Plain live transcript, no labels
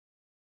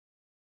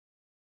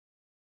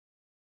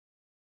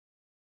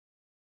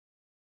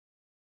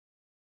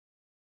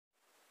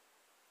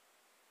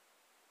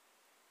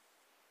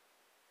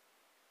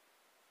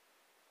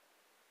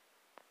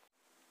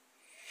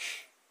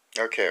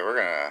Okay, we're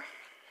gonna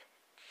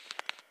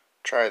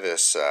try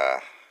this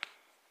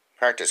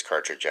practice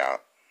cartridge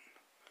out.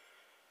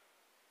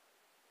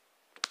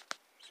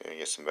 So you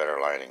get some better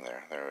lighting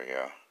there. There we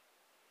go.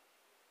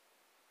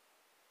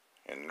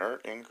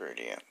 Inert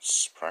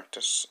ingredients.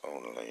 Practice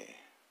only.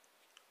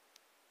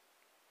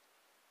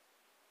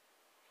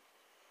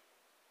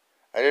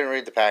 I didn't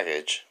read the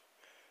package.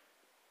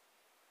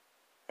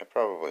 I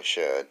probably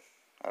should.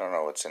 I don't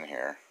know what's in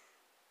here.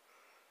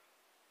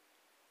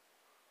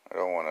 I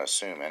don't want to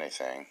assume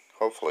anything.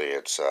 Hopefully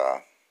it's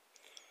the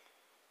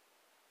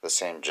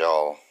same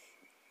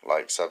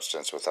gel-like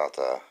substance without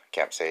the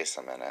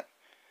capsaicin in it.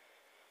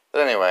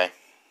 But anyway,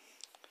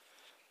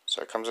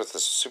 so it comes with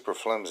this super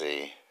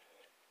flimsy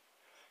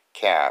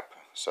cap.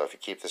 So if you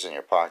keep this in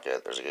your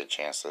pocket, there's a good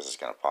chance this is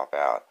going to pop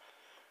out.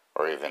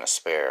 Or even a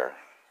spare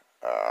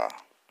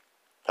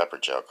pepper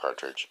gel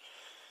cartridge.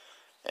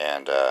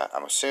 And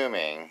I'm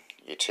assuming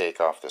you take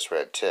off this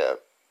red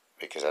tip,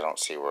 because I don't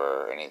see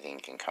where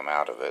anything can come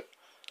out of it.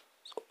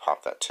 So we'll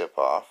pop that tip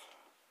off.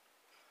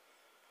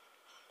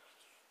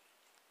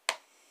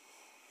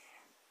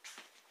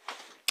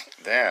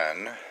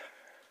 Then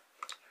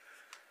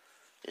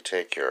you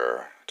take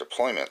your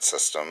deployment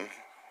system,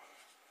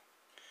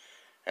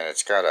 and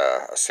it's got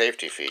a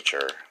safety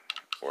feature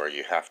where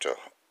you have to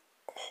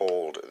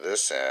hold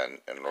this in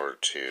order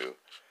to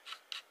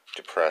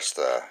depress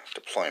the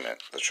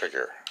deployment, the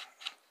trigger.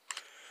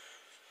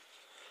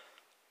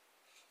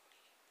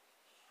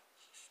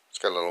 It's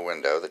got a little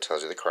window that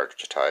tells you the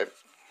cartridge type.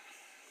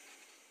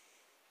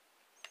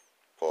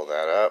 Pull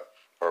that up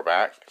or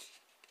back.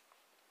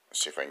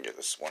 Let's see if I can get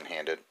this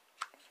one-handed.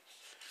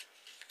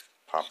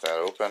 Pop that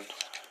open.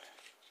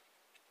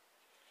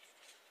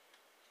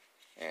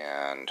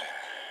 And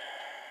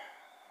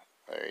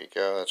there you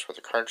go. That's where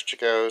the cartridge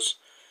goes.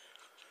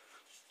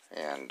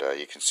 And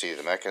you can see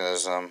the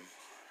mechanism.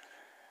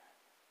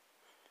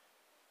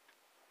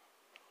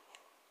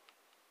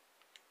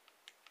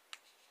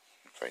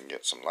 If I can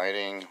get some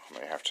lighting, I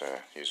may have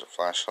to use a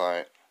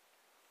flashlight.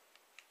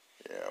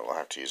 Yeah, we'll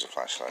have to use a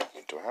flashlight.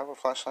 Do I have a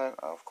flashlight?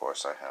 Oh, of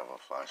course I have a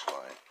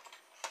flashlight.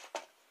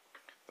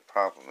 The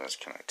problem is,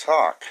 can I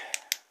talk?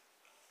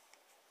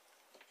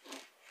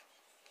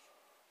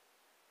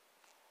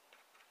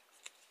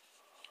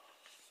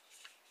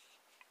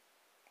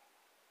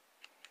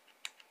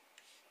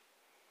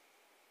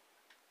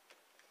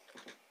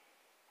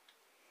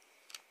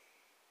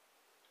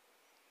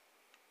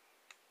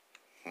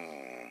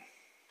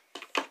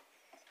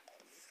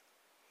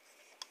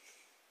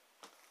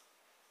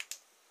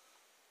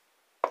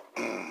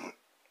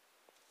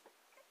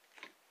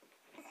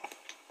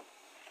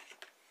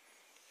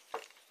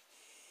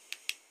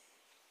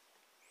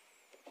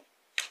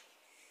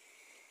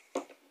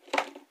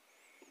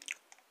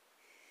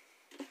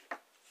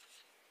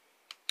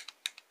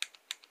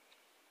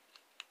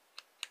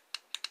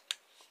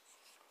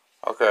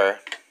 Okay,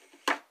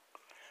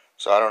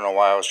 so I don't know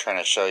why I was trying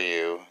to show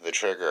you the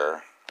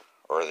trigger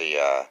or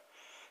the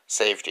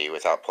safety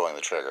without pulling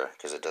the trigger,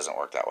 because it doesn't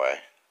work that way.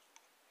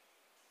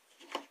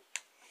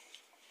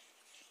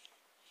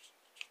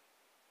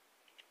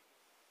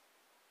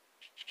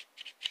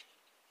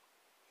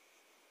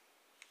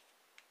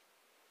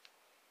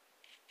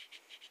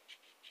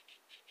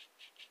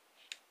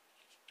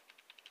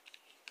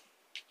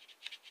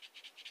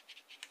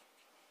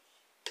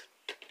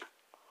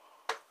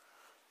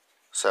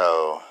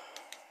 So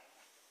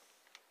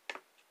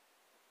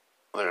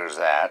there's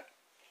that.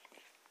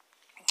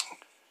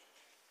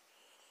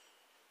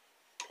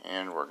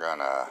 And we're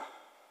gonna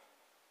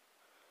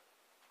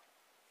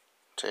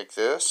take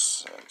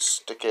this and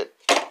stick it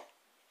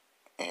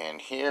in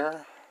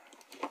here.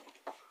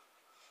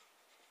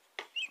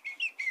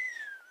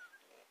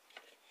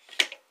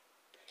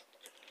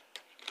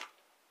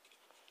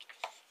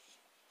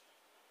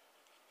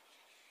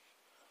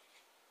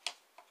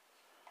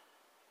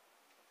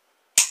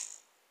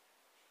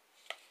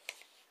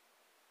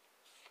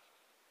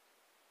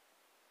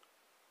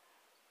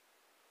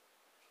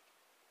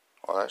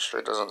 Well, that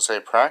sure doesn't say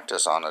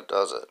practice on it,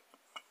 does it?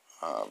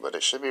 But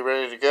it should be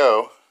ready to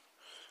go.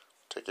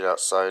 Take it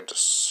outside to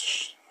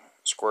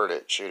squirt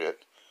it, shoot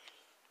it.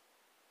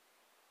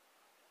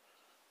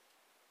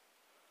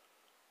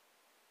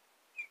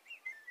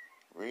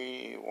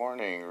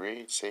 Warning,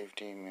 read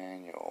safety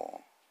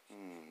manual.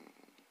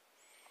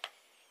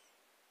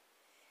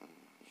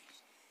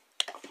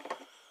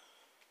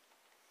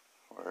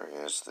 Where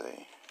is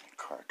the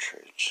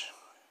cartridge?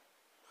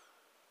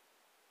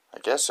 I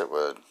guess it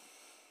would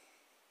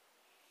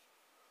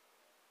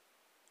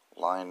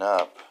line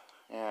up.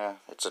 Yeah,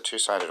 it's a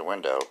two-sided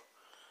window,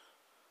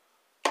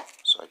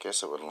 so I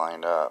guess it would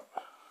line up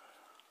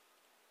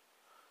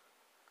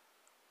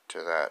to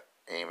that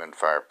Aim and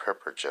Fire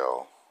Pepper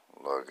Gel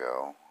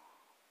logo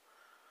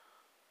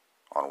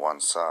on one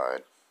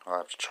side. I'll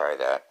have to try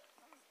that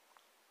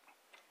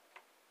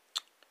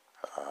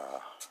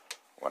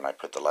when I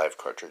put the live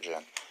cartridge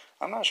in.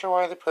 I'm not sure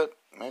why they put,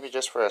 maybe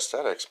just for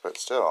aesthetics, but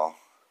still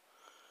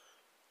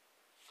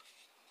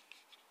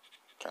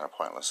kind of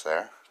pointless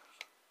there.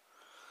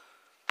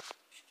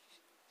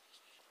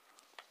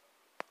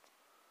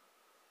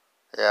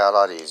 Yeah, a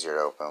lot easier to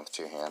open with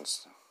two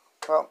hands.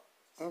 Well,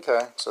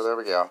 okay, so there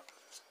we go.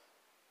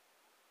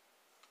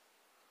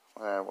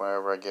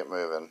 Whenever I get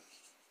moving,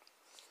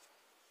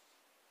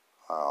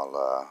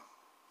 I'll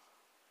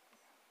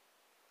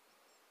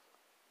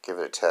give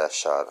it a test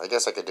shot. I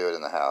guess I could do it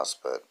in the house,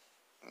 but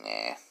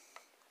nah.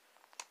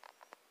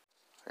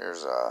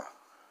 Here's a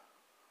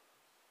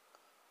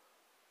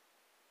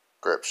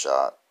grip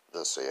shot,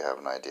 just so you have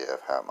an idea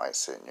of how it might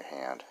sit in your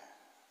hand.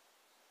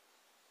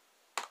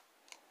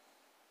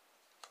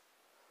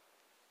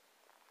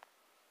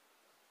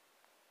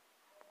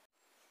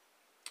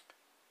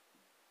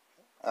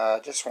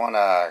 Just want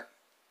to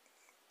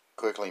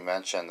quickly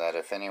mention that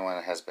if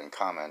anyone has been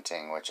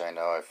commenting, which I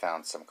know I've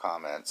found some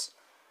comments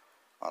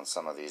on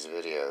some of these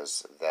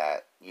videos,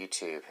 that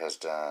YouTube has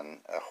done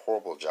a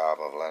horrible job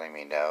of letting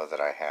me know that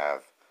I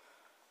have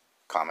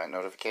comment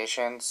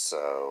notifications.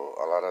 So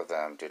a lot of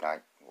them do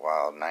not,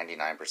 while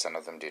 99%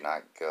 of them do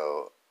not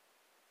go,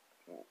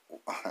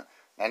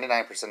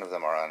 99% of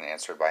them are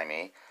unanswered by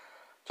me,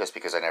 just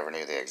because I never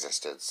knew they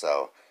existed.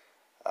 So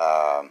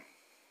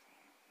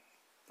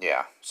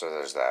yeah, so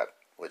there's that,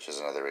 which is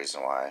another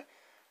reason why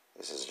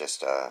this is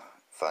just a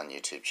fun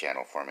YouTube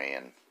channel for me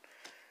and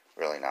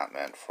really not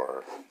meant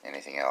for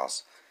anything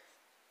else.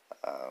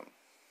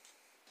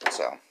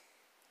 So,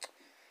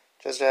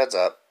 just a heads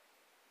up.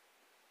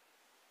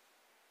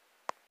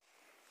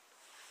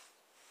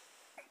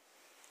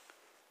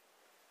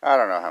 I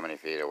don't know how many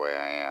feet away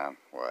I am.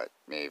 What,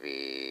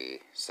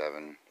 maybe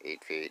 7,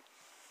 8 feet?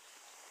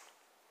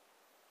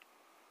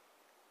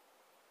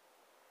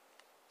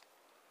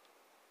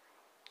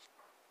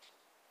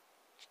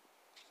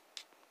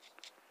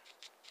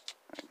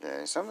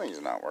 Okay,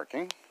 something's not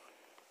working.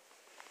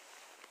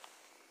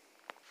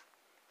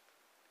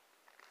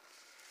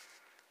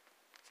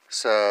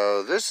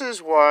 So this is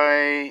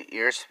why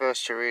you're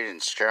supposed to read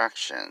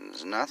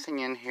instructions. Nothing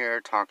in here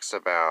talks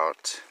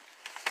about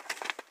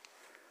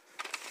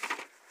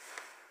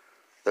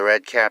the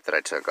red cap that I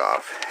took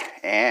off.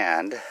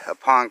 And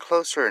upon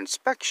closer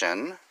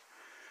inspection,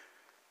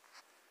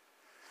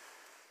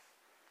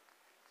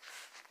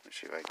 let's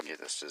see if I can get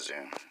this to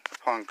zoom.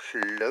 Upon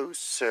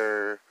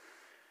closer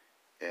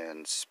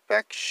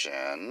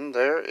inspection,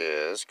 there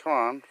is, come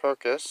on,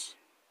 focus.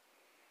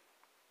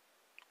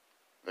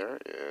 There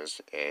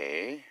is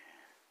a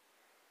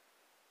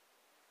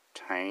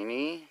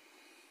tiny,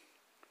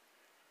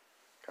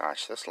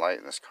 gosh, this light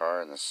in this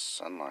car and this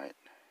sunlight.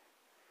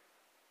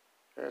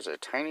 There's a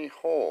tiny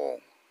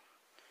hole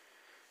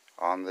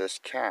on this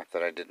cap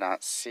that I did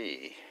not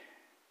see.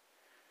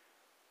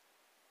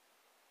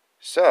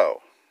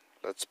 So,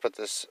 let's put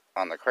this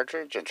on the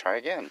cartridge and try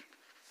again.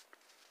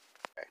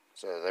 Okay,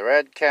 so the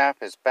red cap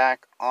is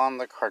back on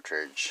the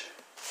cartridge.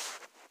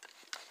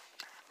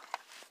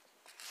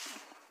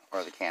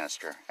 Or the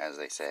canister, as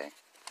they say.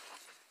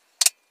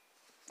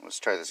 Let's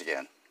try this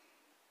again.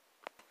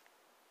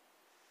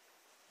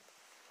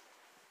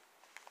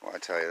 Well, I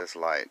tell you, this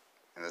light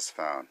and this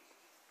phone,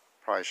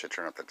 probably should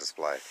turn up the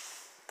display.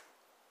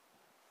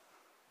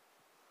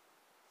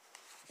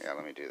 Yeah,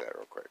 let me do that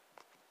real quick.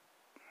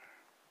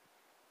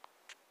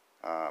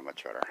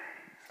 Much better.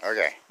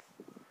 Okay,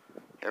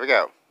 here we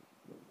go.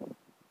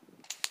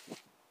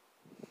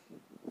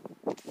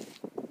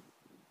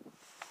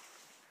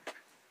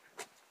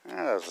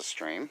 That was a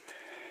stream.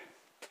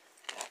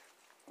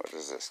 What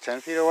is this,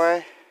 10 feet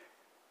away?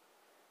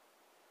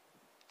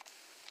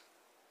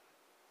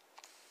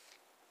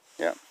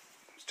 Yep,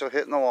 still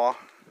hitting the wall.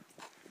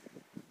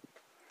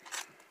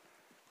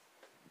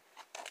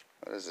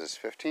 What is this,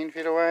 15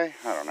 feet away?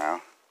 I don't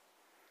know.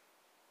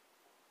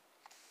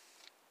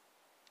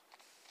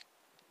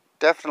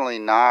 Definitely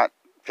not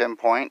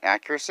pinpoint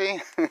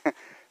accuracy.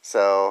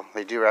 So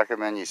they do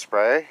recommend you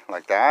spray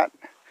like that.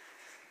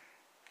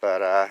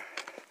 But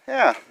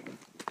yeah,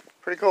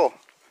 pretty cool.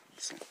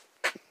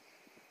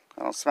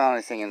 I don't smell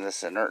anything in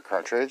this inert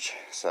cartridge,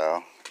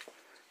 so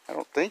I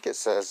don't think it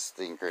says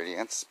the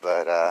ingredients,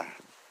 but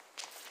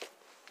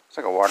it's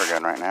like a water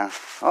gun right now.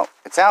 Oh,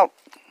 it's out.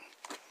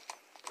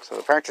 So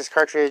the practice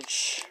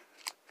cartridge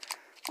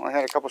only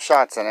had a couple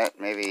shots in it,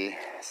 maybe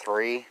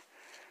 3.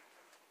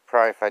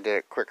 Probably if I did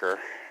it quicker.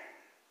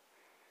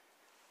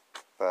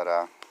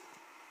 But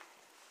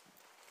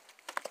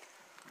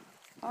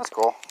that's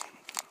cool.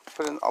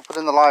 I'll put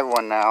in the live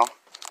one now.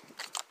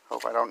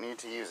 Hope I don't need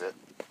to use it.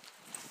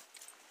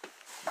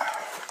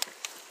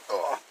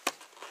 Oh.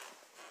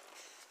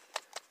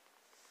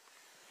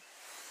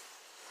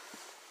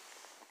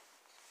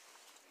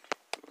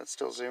 That's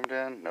still zoomed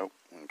in? Nope.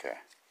 Okay.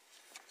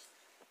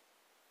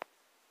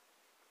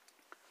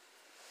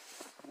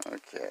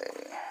 Okay.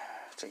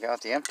 Take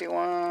out the empty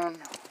one.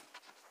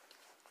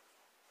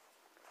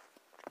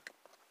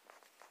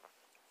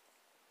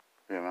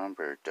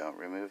 Remember, don't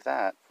remove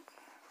that.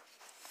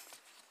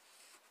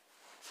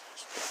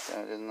 Just put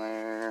that in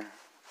there.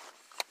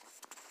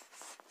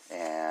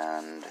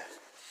 And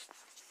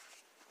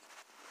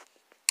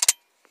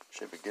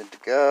should be good to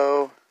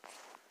go.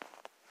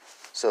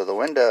 So the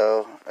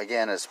window,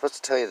 again, is supposed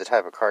to tell you the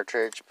type of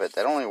cartridge, but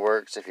that only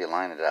works if you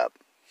line it up.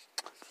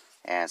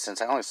 And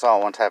since I only saw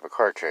one type of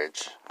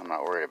cartridge, I'm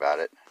not worried about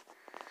it.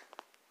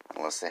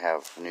 Unless they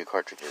have new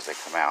cartridges that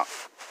come out.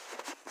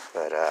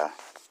 But,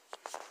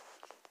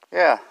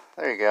 yeah,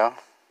 there you go.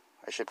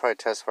 I should probably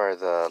test fire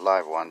the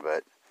live one,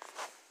 but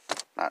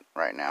not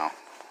right now.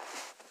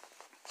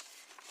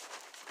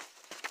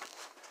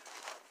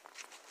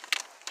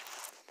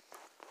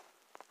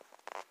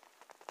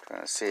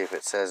 Trying to see if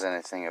it says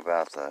anything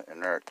about the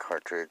inert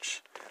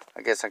cartridge.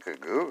 I guess I could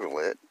Google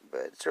it,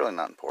 but it's really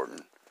not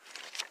important.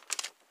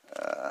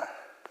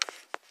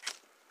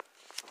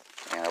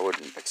 And I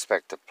wouldn't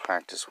expect the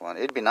practice one.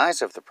 It'd be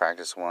nice if the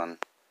practice one,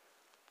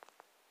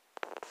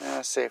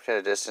 safe at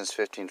a distance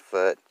 15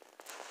 foot.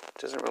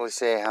 Doesn't really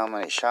say how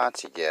many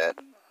shots you get.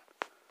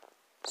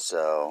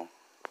 So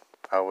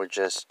I would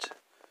just,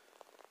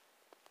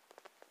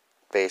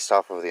 based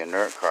off of the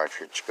inert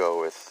cartridge, go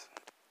with,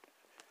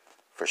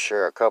 for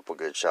sure, a couple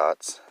good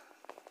shots.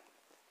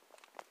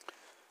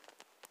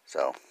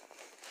 So,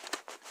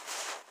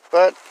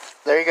 but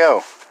there you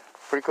go.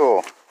 Pretty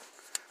cool.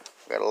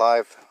 We got a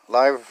live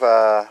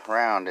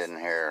round in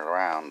here,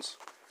 rounds.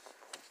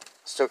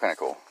 Still kind of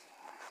cool.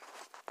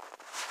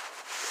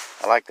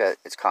 I like that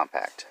it's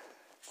compact.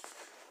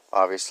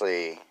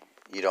 Obviously,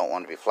 you don't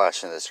want to be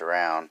flashing this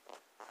around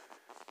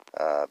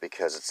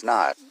because it's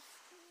not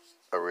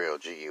a real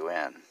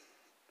GUN.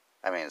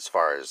 I mean, as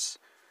far as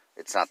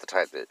it's not the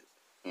type that,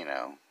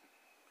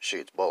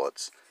 shoots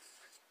bullets.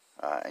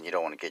 And you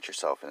don't want to get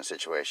yourself in a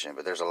situation.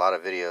 But there's a lot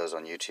of videos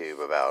on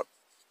YouTube about,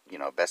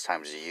 best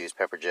times to use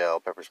pepper gel,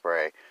 pepper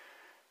spray.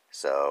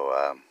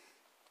 So,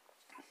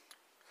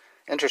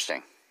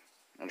 interesting.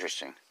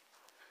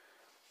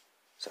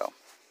 So,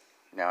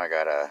 now I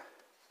gotta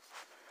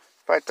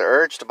fight the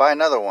urge to buy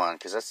another one,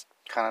 because that's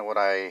kind of what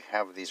I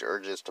have, these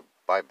urges to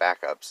buy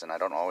backups, and I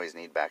don't always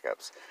need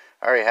backups.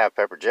 I already have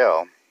pepper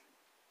gel,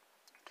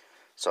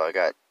 so I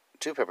got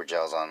 2 pepper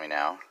gels on me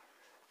now.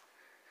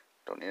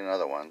 Don't need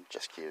another one,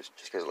 just because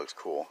it looks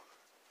cool.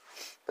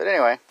 But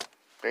anyway,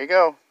 there you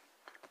go.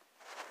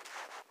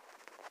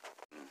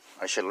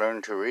 I should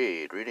learn to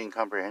read. Reading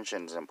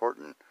comprehension is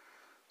important.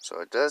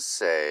 So it does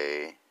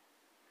say,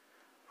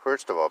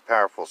 first of all,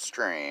 powerful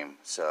stream.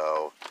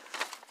 So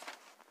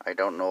I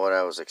don't know what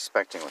I was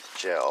expecting with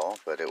gel,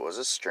 but it was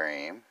a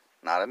stream,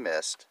 not a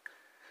mist.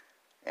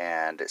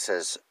 And it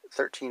says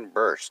 13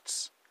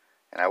 bursts.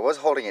 And I was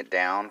holding it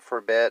down for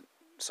a bit,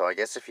 so I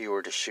guess if you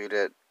were to shoot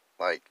it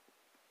like,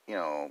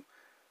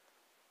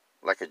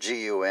 like a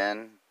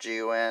GUN,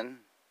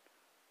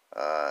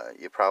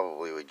 you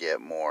probably would get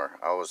more.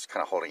 I was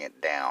kind of holding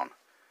it down,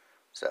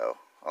 so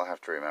I'll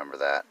have to remember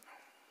that.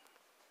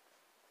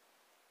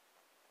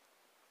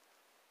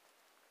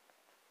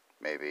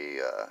 Maybe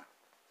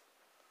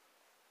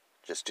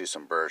just do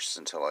some bursts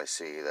until I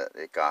see that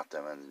it got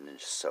them and then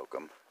just soak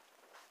them.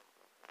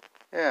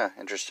 Yeah,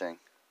 interesting.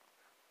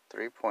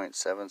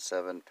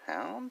 3.77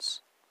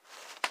 pounds?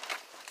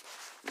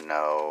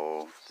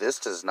 No, this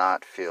does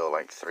not feel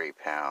like 3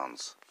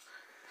 pounds.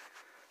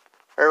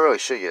 I really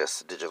should get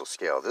a digital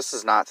scale. This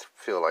does not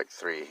feel like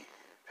 3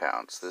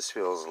 pounds. This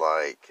feels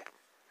like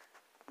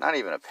not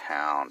even a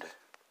pound.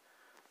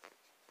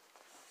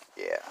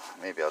 Yeah,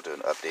 maybe I'll do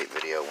an update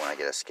video when I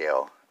get a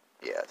scale.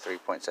 Yeah,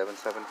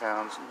 3.77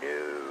 pounds?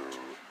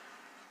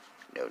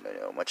 No,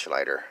 much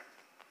lighter.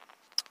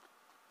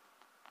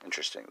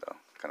 Interesting though,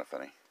 kind of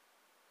funny.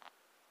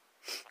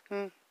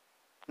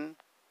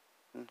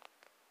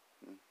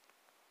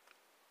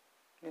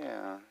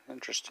 Yeah,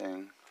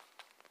 interesting.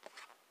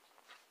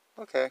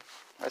 Okay,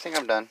 I think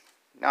I'm done.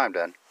 Now I'm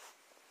done.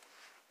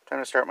 Time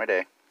to start my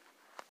day.